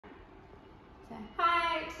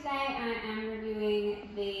Hi, today I am reviewing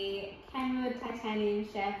the Kenwood Titanium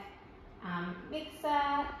Chef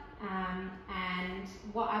mixer, and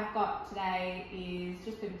what I've got today is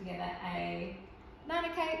just putting together a banana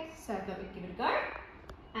cake, so I thought we'd give it a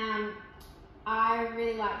go. I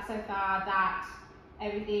really like so far that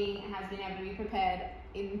everything has been able to be prepared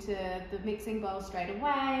into the mixing bowl straight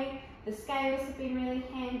away. The scales have been really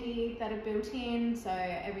handy that are built in, so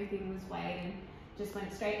everything was weighed and just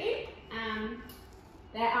went straight in.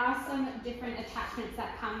 There are some different attachments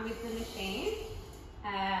that come with the machine,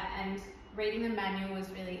 and reading the manual was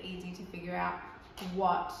really easy to figure out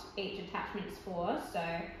what each attachment's for. So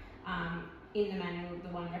in the manual, the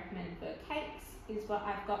one recommended for cakes is what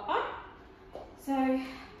I've got on. So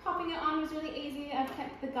popping it on was really easy. I've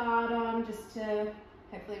kept the guard on just to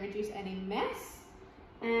hopefully reduce any mess,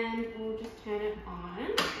 and we'll just turn it on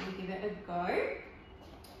and give it a go.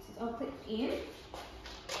 So it's all clicked in.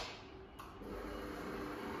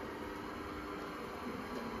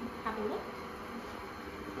 Have a look.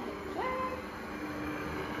 Let it go.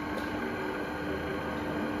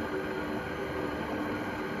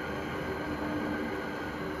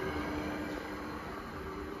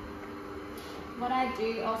 What I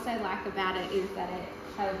do also like about it is that it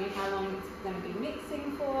tells you how long it's going to be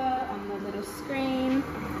mixing for on the little screen.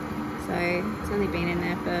 So it's only been in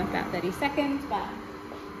there for about 30 seconds, but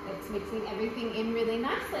it's mixing everything in really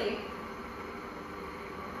nicely.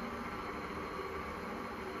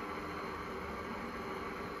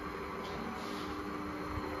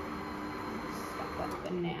 Stop that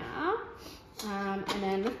for now. And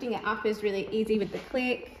then lifting it up is really easy with the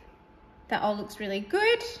click. That all looks really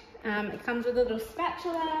good. It comes with a little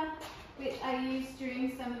spatula, which I used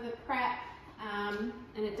during some of the prep, and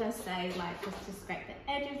it does say like just to scrape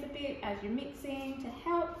the edges a bit as you're mixing to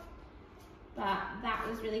help, but that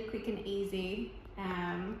was really quick and easy.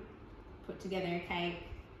 Put together a cake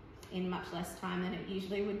in much less time than it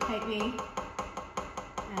usually would take me.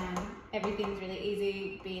 Everything's really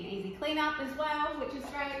easy, be an easy cleanup as well, which is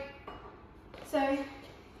great. So